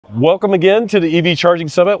Welcome again to the EV Charging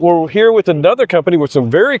Summit. We're here with another company with some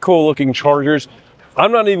very cool looking chargers.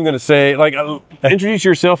 I'm not even going to say, introduce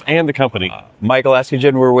yourself and the company. Michael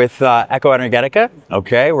Eskijan, we're with Ekoenergetyka.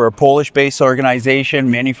 Okay, we're a Polish-based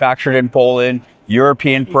organization, manufactured in Poland,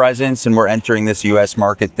 European presence, and we're entering this U.S.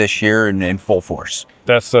 market this year in full force.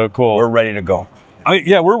 That's so cool. We're ready to go.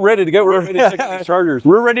 Yeah, we're ready to go. We're ready to check out these chargers.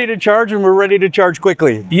 We're ready to charge, and we're ready to charge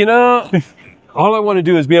quickly. You know, all I want to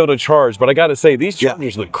do is be able to charge, but I got to say, these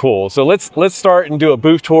chargers look cool. So let's start and do a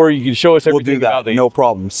booth tour. You can show us everything. We'll do that, about these. no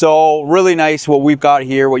problem. So really nice, what we've got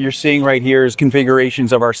here, what you're seeing right here is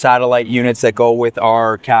configurations of our satellite units that go with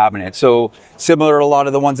our cabinet. So similar to a lot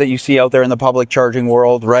of the ones that you see out there in the public charging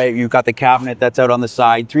world, right? You've got the cabinet that's out on the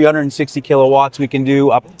side, 360 kilowatts we can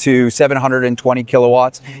do up to 720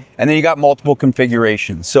 kilowatts. And then you got multiple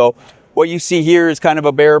configurations. So what you see here is kind of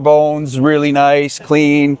a bare bones, really nice,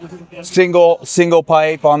 clean, single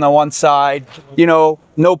pipe on the one side. You know,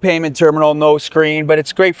 no payment terminal, no screen, but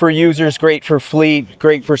it's great for users, great for fleet,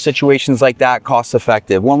 great for situations like that, cost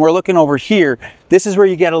effective. When we're looking over here, this is where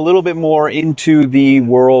you get a little bit more into the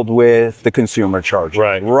world with the consumer charger.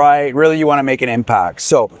 Right, really you want to make an impact.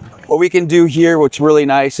 So what we can do here, what's really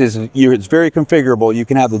nice is it's very configurable. You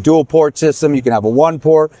can have the dual port system, you can have a one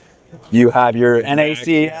port. You have your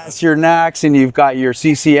NACS, your NACS, and you've got your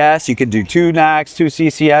CCS. You can do two NACS, two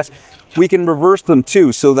CCS. We can reverse them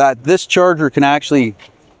too, so that this charger can actually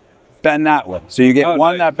bend that way. So you get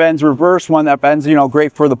one that bends reverse, one that bends, you know,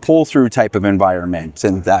 great for the pull-through type of environment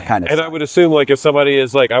and that kind of stuff. And I would assume, like, if somebody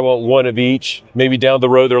is like, I want one of each, maybe down the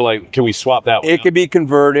road, they're like, can we swap that one? It could be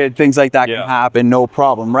converted, things like that can happen, no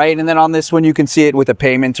problem, right? And then on this one, you can see it with a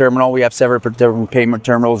payment terminal. We have several different payment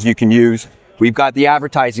terminals you can use. We've got the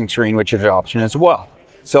advertising screen, which is an option as well.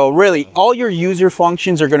 So really, all your user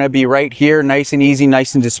functions are going to be right here, nice and easy,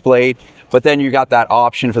 nice and displayed. But then you got that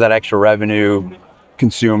option for that extra revenue,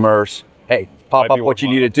 consumers. Hey, pop up what you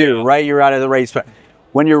need to do, right? You're out of the race. But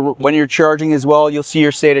when you're charging as well, you'll see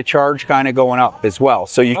your state of charge kind of going up as well.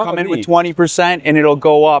 So you come in with 20% and it'll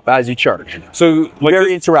go up as you charge. So like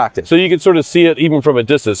very interactive. So you can sort of see it even from a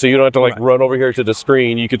distance. So you don't have to like run over here to the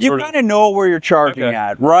screen. You could kind of know where you're charging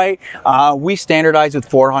at, right? We standardize with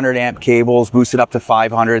 400 amp cables, boosted up to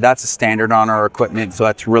 500. That's a standard on our equipment. So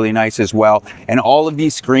that's really nice as well. And all of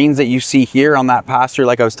these screens that you see here on that pass-through,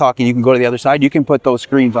 like I was talking, you can go to the other side. You can put those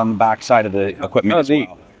screens on the back side of the equipment as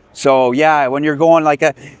well. So yeah, when you're going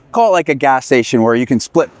call it like a gas station where you can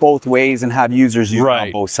split both ways and have users use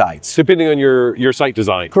on both sides. Depending on your site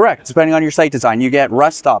design. Correct, depending on your site design. You get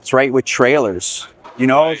rest stops, right, with trailers. You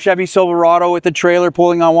know, Chevy Silverado with the trailer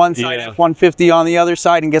pulling on one side, F-150 on the other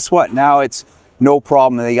side, and guess what? Now it's no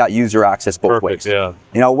problem. They got user access both ways. You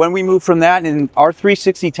know, when we move from that, and our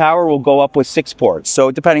 360 tower will go up with 6 ports.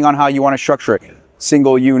 So depending on how you want to structure it.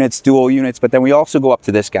 Single units, dual units, but then we also go up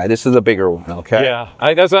to this guy. This is a bigger one, okay? Yeah,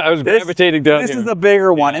 I was gravitating down here. This is the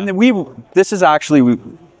bigger one, and then this is actually,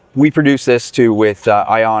 we produce this too with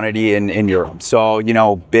Ionity in Europe. So, you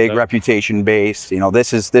know, big reputation base, you know,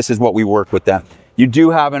 this is what we work with them. You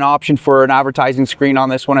do have an option for an advertising screen on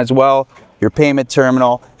this one as well, your payment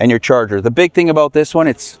terminal, and your charger. The big thing about this one,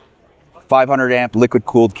 it's 500 amp liquid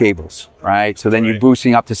cooled cables, right? So then you're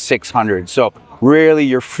boosting up to 600. So really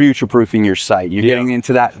you're future-proofing your site. You're getting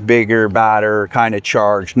into that bigger, badder kind of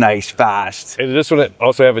charge, nice, fast. And does this one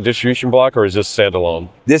also have a distribution block, or is this standalone?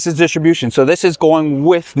 This is distribution. So this is going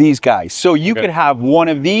with these guys. So you could have one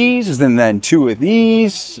of these and then 2 of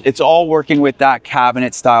these. It's all working with that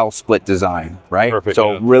cabinet style split design, right? Perfect,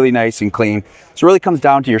 so really nice and clean. So it really comes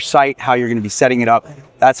down to your site, how you're going to be setting it up.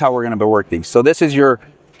 That's how we're going to work these. So this is your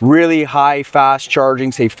really high fast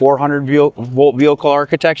charging, say 400 volt vehicle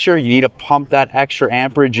architecture. You need to pump that extra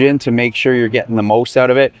amperage in to make sure you're getting the most out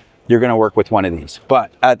of it. You're going to work with one of these.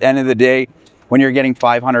 But at the end of the day, when you're getting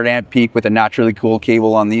 500 amp peak with a naturally cooled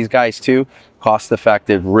cable on these guys too, cost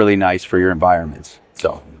effective, really nice for your environments.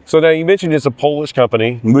 So now you mentioned it's a Polish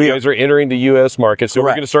company. You guys are entering the US market. So we're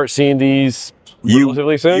going to start seeing these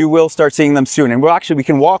relatively soon? You will start seeing them soon. And we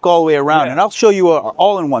can walk all the way around and I'll show you an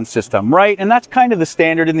all-in-one system, right? And that's kind of the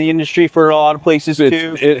standard in the industry for a lot of places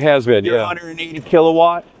too. It has been, 180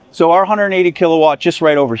 kilowatt. So our 180 kilowatt just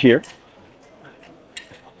right over here.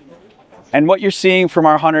 And what you're seeing from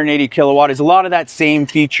our 180 kilowatt is a lot of that same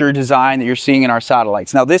feature design that you're seeing in our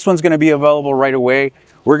satellites. Now this one's going to be available right away.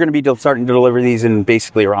 We're going to be starting to deliver these in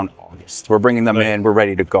basically around August. We're bringing them in, we're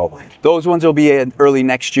ready to go. Those ones will be early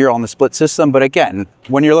next year on the split system. But again,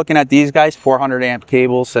 when you're looking at these guys, 400 amp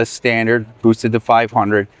cable says standard, boosted to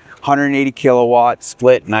 500, 180 kilowatt,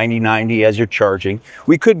 split 90-90 as you're charging.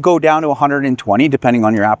 We could go down to 120 depending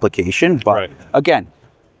on your application. But again,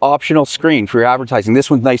 optional screen for your advertising. This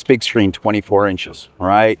one's nice big screen, 24 inches,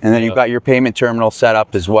 right? And then you've got your payment terminal set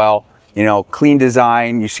up as well. You know, clean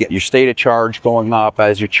design. You see your state of charge going up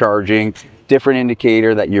as you're charging. Different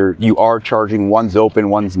indicator that you are charging. One's open,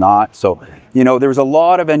 one's not. So, you know, there's a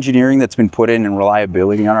lot of engineering that's been put in and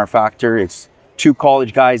reliability on our factor. It's two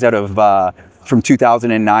college guys out of from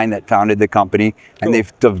 2009 that founded the company, and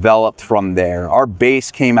they've developed from there. Our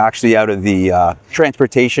base came actually out of the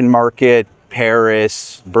transportation market,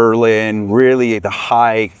 Paris, Berlin, really the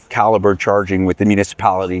high caliber charging with the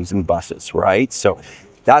municipalities and buses, right? So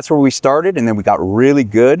that's where we started, and then we got really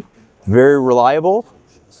good, very reliable,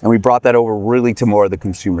 and we brought that over really to more of the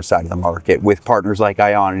consumer side of the market with partners like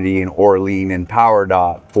Ionity and Orlean and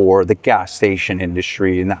PowerDot for the gas station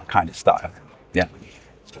industry and that kind of stuff. Yeah.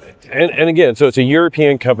 And again, so it's a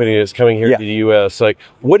European company that's coming here to the US. Like,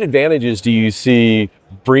 what advantages do you see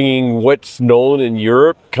bringing what's known in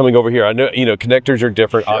Europe coming over here? I know, you know, connectors are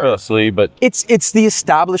different, obviously, but it's the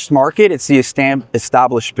established market, it's the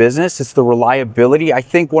established business, it's the reliability. I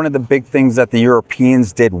think one of the big things that the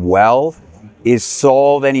Europeans did well is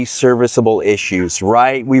solve any serviceable issues,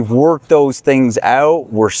 right? We've worked those things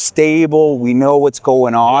out, we're stable, we know what's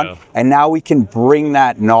going on, and now we can bring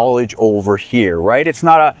that knowledge over here, right? It's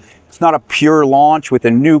not a pure launch with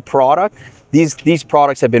a new product. These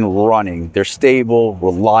products have been running. They're stable,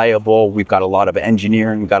 reliable. We've got a lot of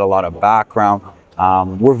engineering, we've got a lot of background.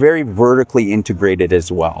 We're very vertically integrated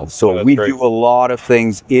as well. So we do a lot of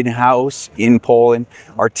things in-house in Poland.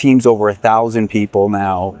 Our team's over 1,000 people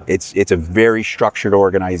now. It's a very structured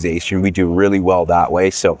organization. We do really well that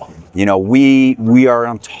way. So, you know, we are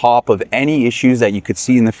on top of any issues that you could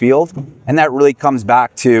see in the field. And that really comes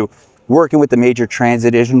back to working with the major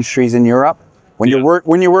transit industries in Europe. When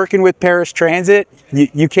you're working with Paris Transit,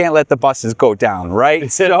 you can't let the buses go down,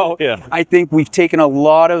 right? So I think we've taken a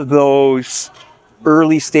lot of those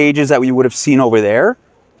early stages that we would have seen over there.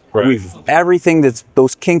 Everything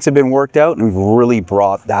those kinks have been worked out, and we've really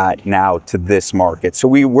brought that now to this market. So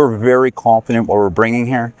we're very confident what we're bringing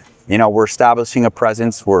here. You know, we're establishing a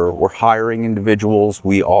presence. We're hiring individuals.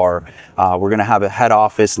 We're going to have a head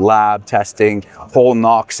office, lab testing, whole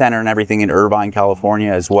NACS center, and everything in Irvine,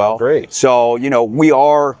 California as well. Great. So you know, we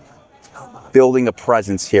are building a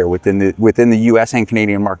presence here within the U.S. and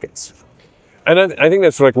Canadian markets. And I think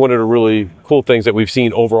that's like one of the really cool things that we've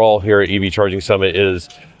seen overall here at EV Charging Summit is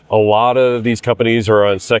a lot of these companies are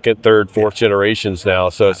on second, third, fourth generations now.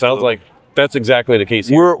 So it sounds like that's exactly the case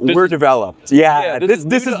here. We're developed. Yeah, this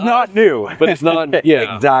is not new. But it's not,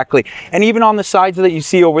 Exactly. And even on the sides that you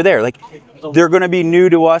see over there, like they're going to be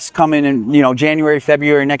new to us coming in, you know, January,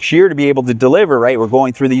 February next year to be able to deliver, right? We're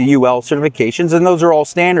going through the UL certifications, and those are all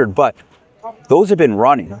standard, but those have been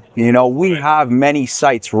running. You know, we have many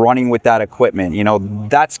sites running with that equipment. You know,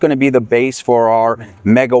 that's going to be the base for our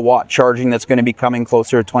megawatt charging that's going to be coming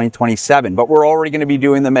closer to 2027. But we're already going to be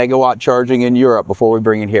doing the megawatt charging in Europe before we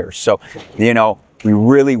bring it here. So, you know, we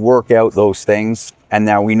really work out those things. And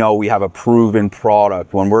now we know we have a proven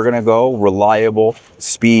product. When we're going to go, reliable,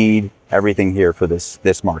 speed, everything here for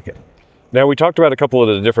this market. Now, we talked about a couple of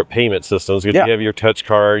the different payment systems. You have your touch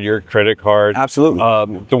card, your credit card. Absolutely.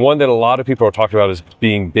 The one that a lot of people are talking about as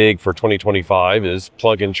being big for 2025 is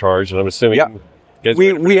plug and charge. And I'm assuming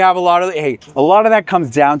we have a lot of that comes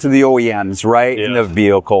down to the OEMs, right? In the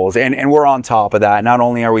vehicles. And we're on top of that. Not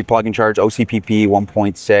only are we plug and charge OCPP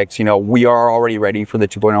 1.6, you know, we are already ready for the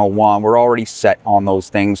 2.01. We're already set on those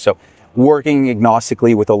things. So working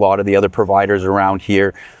agnostically with a lot of the other providers around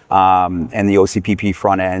here. And the OCPP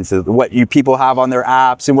front ends, what you people have on their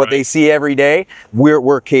apps and what they see every day,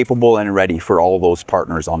 we're capable and ready for all those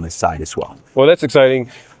partners on this side as well. Well, that's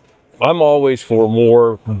exciting. I'm always for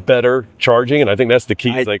more, better charging, and I think that's the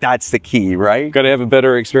key. That's the key, right? Got to have a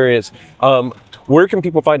better experience. Where can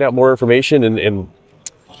people find out more information and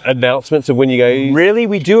announcements of when you guys? Really,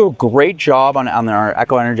 we do a great job on our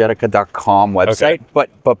Ekoenergetyka.com website,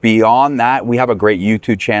 but beyond that, we have a great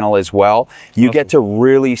YouTube channel as well. You get to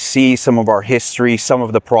really see some of our history, some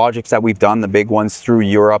of the projects that we've done, the big ones through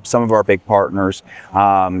Europe, some of our big partners.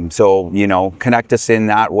 So, you know, connect us in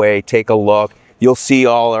that way, take a look. You'll see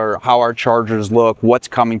how our chargers look, what's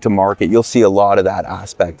coming to market. You'll see a lot of that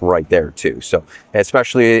aspect right there too. So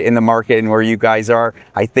especially in the market and where you guys are,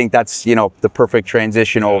 I think that's, you know, the perfect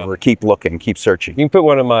transition over. Keep looking, keep searching. You can put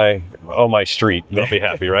one on my street. They'll be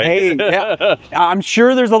happy, right? Hey, I'm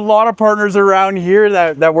sure there's a lot of partners around here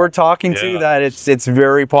that we're talking to that it's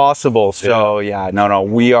very possible. So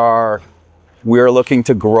we are looking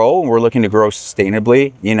to grow, and we're looking to grow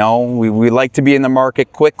sustainably. You know, we like to be in the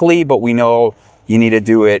market quickly, but we know you need to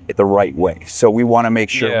do it the right way. So we want to make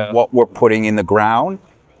sure what we're putting in the ground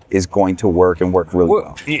is going to work and work really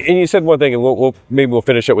well. And you said one thing, and maybe we'll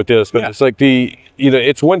finish up with this, but it's like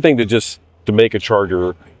it's one thing to make a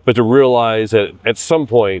charger, but to realize that at some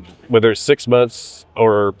point, whether it's 6 months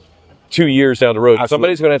or 2 years down the road,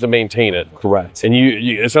 somebody's going to have to maintain it. Correct. And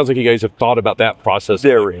it sounds like you guys have thought about that process.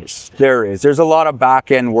 There's a lot of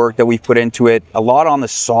back end work that we've put into it, a lot on the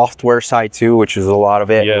software side too, which is a lot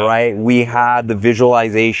of it, right? We had the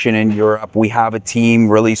visualization in Europe. We have a team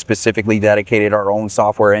really specifically dedicated, our own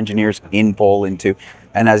software engineers in Poland too.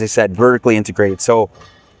 And as I said, vertically integrated. So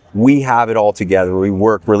we have it all together. We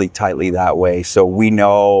work really tightly that way. So we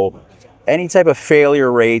know any type of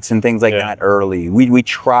failure rates and things like that early. We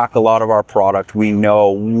track a lot of our product. We know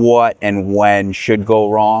what and when should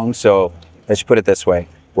go wrong. So let's put it this way,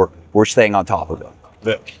 we're staying on top of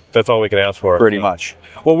it. That's all we can ask for. Pretty much.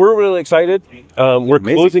 Well, we're really excited. We're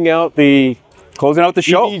closing out the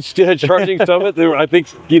show. EV Charging Summit. I think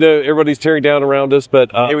everybody's tearing down around us,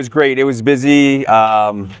 but it was great. It was busy,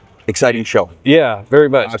 exciting show. Yeah, very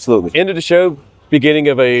much. Absolutely. End of the show, beginning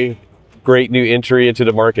of a great new entry into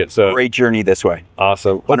the market. So great journey this way.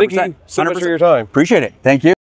 Awesome. Well, thank you so much for your time. Appreciate it. Thank you.